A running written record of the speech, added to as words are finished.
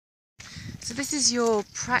So this is your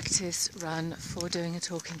practice run for doing a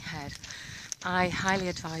talking head. I highly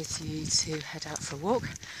advise you to head out for a walk.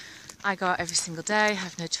 I go out every single day, I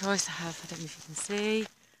have no choice. I don't know if you can see,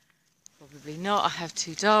 probably not. I have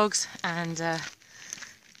 2 dogs and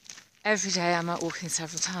every day I'm out walking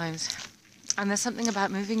several times. And there's something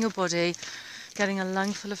about moving your body, getting a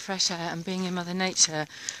lungful of fresh air and being in Mother Nature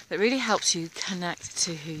that really helps you connect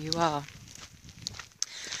to who you are.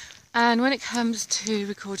 And when it comes to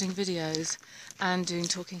recording videos and doing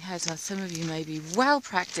talking heads, now some of you may be well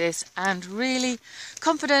practiced and really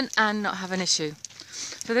confident and not have an issue.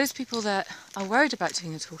 For those people that are worried about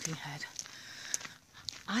doing a talking head,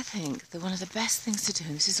 I think that one of the best things to do,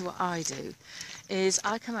 and this is what I do, is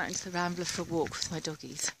I come out into the Rambler for a walk with my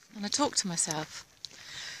doggies and I talk to myself.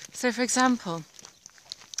 So for example,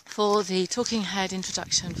 for the talking head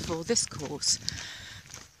introduction for this course,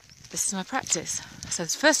 this is my practice. So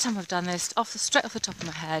it's the first time I've done this straight off the top of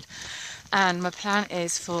my head, and my plan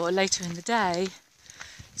is for later in the day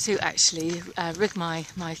to actually rig my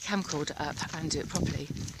camcorder up and do it properly.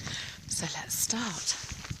 So let's start.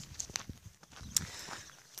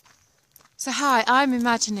 So hi, I'm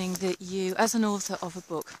imagining that you, as an author of a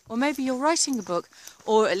book, or maybe you're writing a book,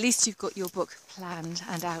 or at least you've got your book planned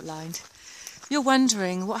and outlined. You're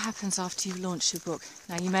wondering what happens after you launch your book.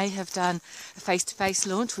 Now you may have done a face-to-face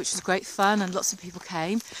launch, which was great fun and lots of people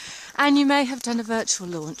came, and you may have done a virtual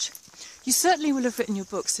launch. You certainly will have written your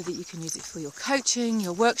book so that you can use it for your coaching,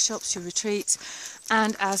 your workshops, your retreats,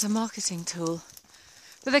 and as a marketing tool.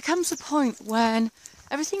 But there comes a point when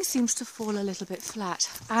everything seems to fall a little bit flat,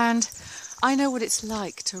 and I know what it's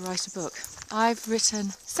like to write a book. I've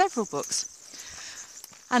written several books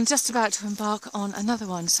and just about to embark on another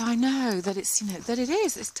one. So I know that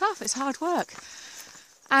it's tough, it's hard work.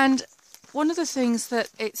 And one of the things that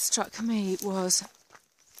it struck me was,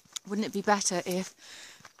 wouldn't it be better if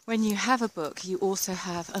when you have a book, you also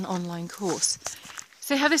have an online course?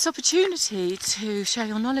 So you have this opportunity to share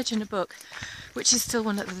your knowledge in a book, which is still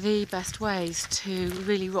one of the best ways to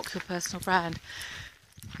really rock your personal brand,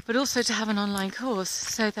 but also to have an online course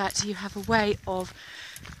so that you have a way of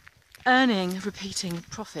earning repeating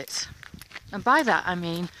profits. And by that I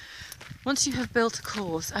mean, once you have built a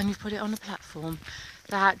course and you've put it on a platform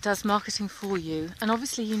that does marketing for you, and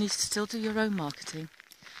obviously you need to still do your own marketing,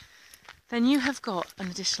 then you have got an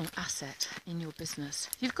additional asset in your business.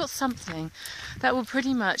 You've got something that will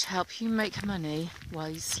pretty much help you make money while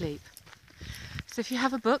you sleep. So if you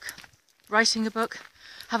have a book, writing a book,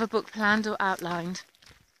 have a book planned or outlined,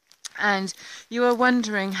 and you are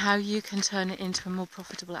wondering how you can turn it into a more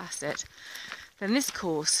profitable asset, then this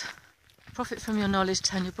course, Profit from Your Knowledge,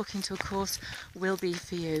 Turn Your Book into a Course, will be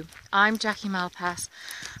for you. I'm Jacqui Malpass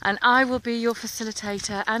and I will be your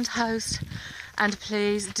facilitator and host, and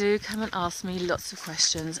please do come and ask me lots of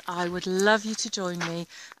questions. I would love you to join me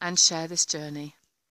and share this journey.